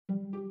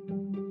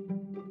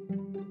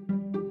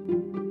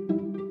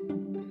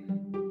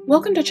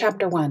Welcome to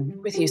Chapter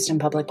 1 with Houston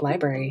Public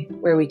Library,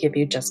 where we give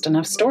you just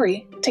enough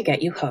story to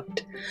get you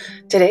hooked.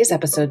 Today's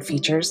episode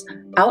features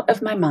Out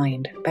of My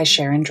Mind by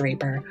Sharon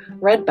Draper,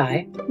 read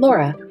by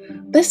Laura.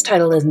 This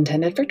title is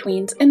intended for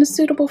tweens and is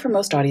suitable for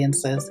most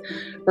audiences.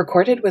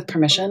 Recorded with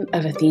permission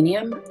of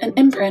Athenium, an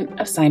imprint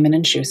of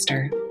Simon &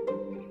 Schuster.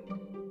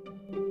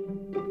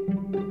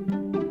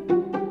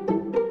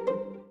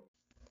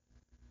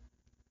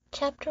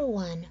 Chapter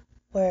 1.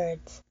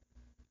 Words.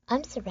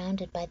 I'm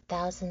surrounded by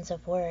thousands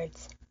of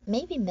words,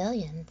 maybe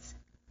millions.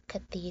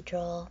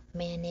 Cathedral,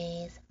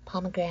 mayonnaise,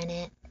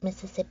 pomegranate,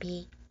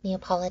 Mississippi,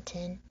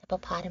 Neapolitan,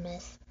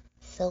 hippopotamus,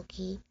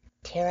 silky,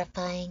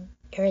 terrifying,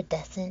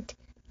 iridescent,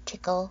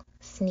 tickle,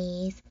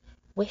 sneeze,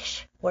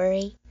 wish,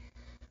 worry.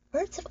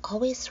 Words have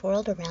always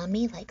swirled around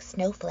me like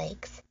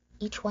snowflakes,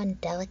 each one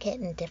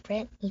delicate and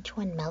different, each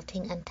one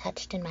melting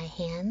untouched in my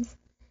hands.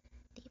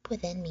 Deep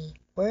within me,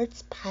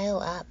 words pile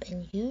up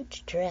in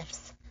huge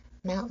drifts,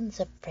 mountains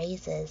of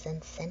phrases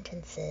and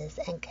sentences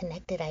and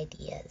connected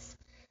ideas,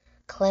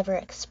 clever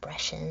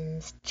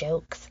expressions,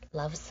 jokes,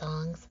 love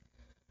songs.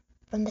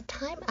 From the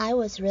time I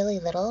was really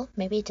little,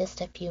 maybe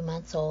just a few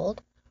months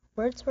old,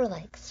 words were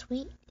like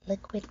sweet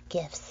liquid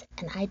gifts,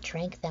 and I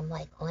drank them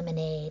like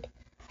lemonade.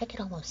 I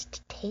could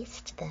almost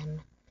taste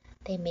them.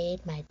 They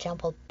made my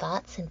jumbled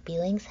thoughts and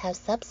feelings have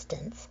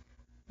substance.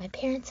 My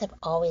parents have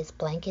always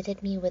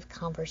blanketed me with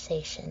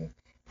conversation.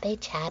 They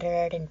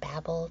chattered and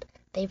babbled.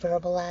 They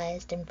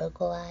verbalized and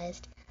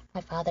vocalized.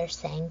 My father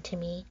sang to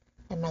me.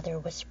 My mother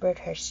whispered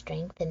her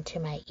strength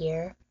into my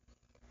ear.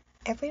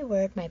 Every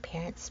word my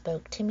parents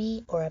spoke to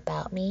me or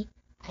about me,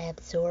 I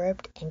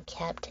absorbed and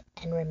kept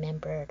and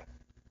remembered.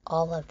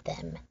 All of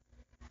them.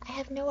 I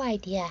have no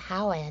idea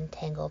how I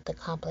untangled the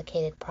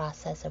complicated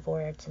process of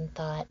words and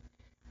thought,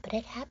 but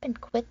it happened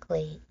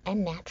quickly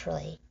and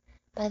naturally.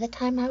 By the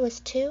time I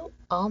was 2,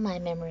 all my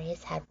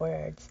memories had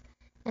words,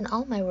 and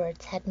all my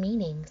words had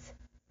meanings.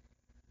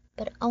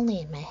 But only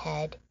in my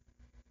head.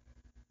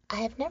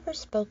 I have never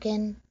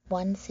spoken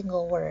one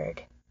single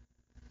word.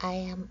 I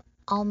am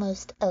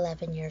almost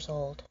 11 years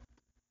old.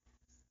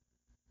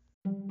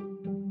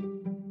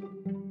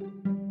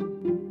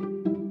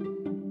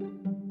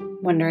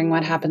 Wondering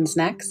what happens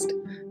next?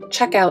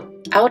 Check out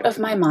Out of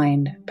My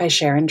Mind by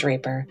Sharon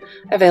Draper,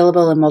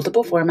 available in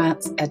multiple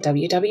formats at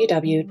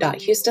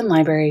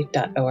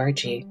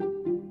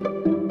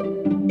www.houstonlibrary.org.